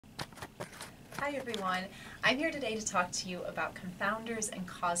Hi everyone, I'm here today to talk to you about confounders and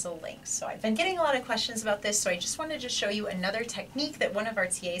causal links. So I've been getting a lot of questions about this, so I just wanted to show you another technique that one of our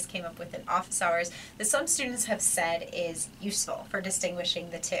TAs came up with in office hours that some students have said is useful for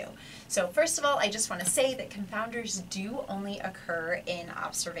distinguishing the two. So first of all, I just want to say that confounders do only occur in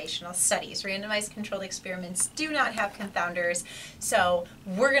observational studies. Randomized controlled experiments do not have confounders, so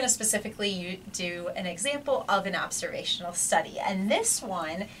we're going to specifically do an example of an observational study. And this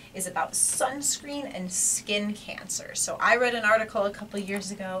one is about sunscreen and skin cancer. So I read an article a couple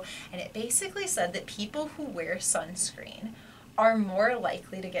years ago, and it basically said that people who wear sunscreen are more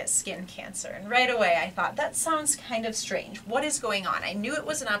likely to get skin cancer. And right away I thought, that sounds kind of strange. What is going on? I knew it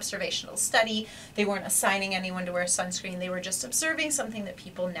was an observational study. They weren't assigning anyone to wear sunscreen. They were just observing something that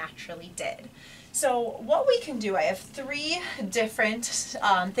people naturally did. So what we can do, I have three different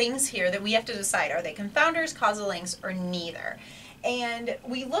things here that we have to decide. Are they confounders, causal links, or neither? And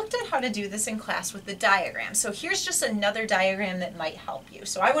we looked at how to do this in class with the diagram. So here's just another diagram that might help you.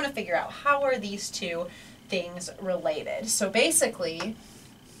 So I want to figure out, how are these two things related? So basically,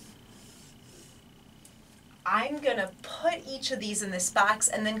 I'm going to put each of these in this box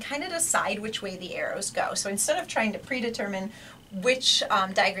and then kind of decide which way the arrows go. So instead of trying to predetermine which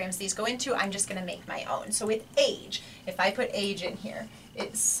diagrams these go into, I'm just going to make my own. So with age, if I put age in here,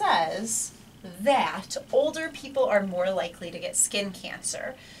 it says that older people are more likely to get skin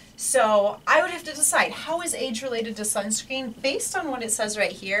cancer. So I would have to decide, how is age related to sunscreen? Based on what it says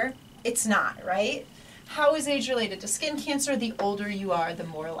right here, it's not, right? How is age related to skin cancer? The older you are, the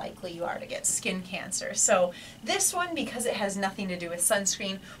more likely you are to get skin cancer. So this one, because it has nothing to do with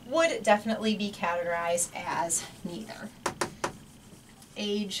sunscreen, would definitely be categorized as neither.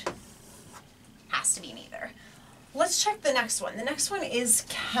 Age has to be neither. Let's check the next one. The next one is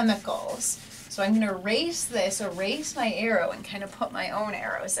chemicals. So I'm going to erase my arrow and kind of put my own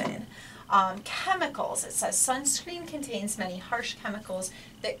arrows in. Chemicals, it says sunscreen contains many harsh chemicals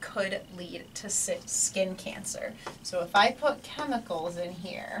that could lead to skin cancer. So if I put chemicals in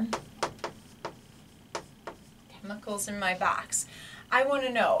here, chemicals in my box, I want to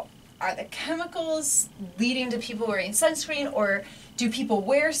know, are the chemicals leading to people wearing sunscreen, or do people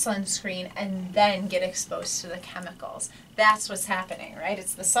wear sunscreen and then get exposed to the chemicals? That's what's happening, right?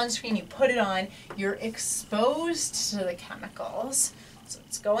 It's the sunscreen, you put it on, you're exposed to the chemicals. So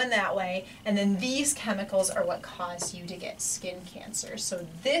it's going that way, and then these chemicals are what cause you to get skin cancer. So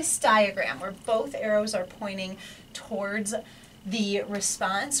this diagram, where both arrows are pointing towards the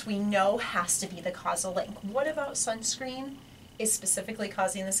response, we know has to be the causal link. What about sunscreen is specifically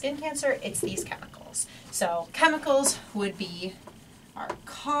causing the skin cancer? It's these chemicals. So chemicals would be our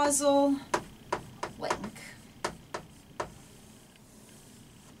causal link.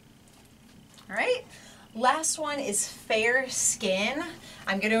 All right. Last one is fair skin.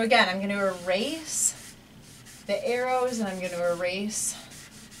 I'm going to erase the arrows and I'm going to erase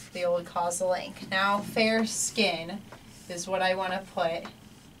the old causal link. Now fair skin is what I want to put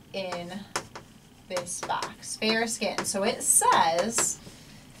in this box. Fair skin. So it says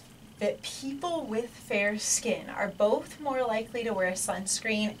that people with fair skin are both more likely to wear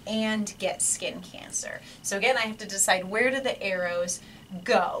sunscreen and get skin cancer. So again, I have to decide, where do the arrows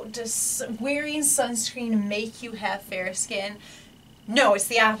go? Does wearing sunscreen make you have fair skin? No, it's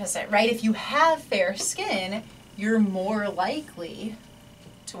the opposite, right? If you have fair skin, you're more likely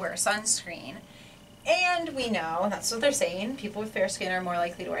to wear sunscreen. And we know, that's what they're saying, people with fair skin are more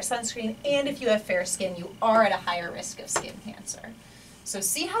likely to wear sunscreen, and if you have fair skin, you are at a higher risk of skin cancer. So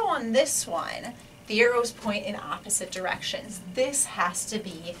see how on this one, the arrows point in opposite directions. This has to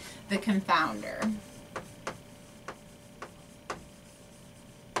be the confounder.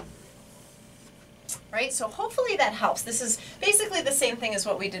 Right, so hopefully that helps. This is basically the same thing as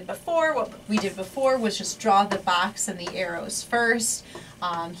what we did before. What we did before was just draw the box and the arrows first.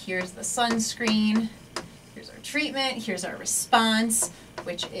 Here's the sunscreen, here's our treatment, here's our response,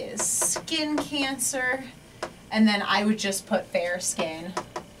 which is skin cancer, and then I would just put fair skin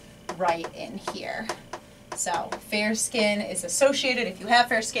right in here. So fair skin is associated, if you have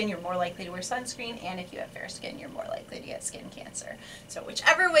fair skin, you're more likely to wear sunscreen, and if you have fair skin, you're more likely to get skin cancer. So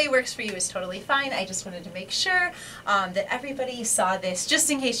whichever way works for you is totally fine. I just wanted to make sure that everybody saw this,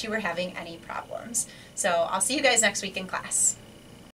 just in case you were having any problems. So I'll see you guys next week in class.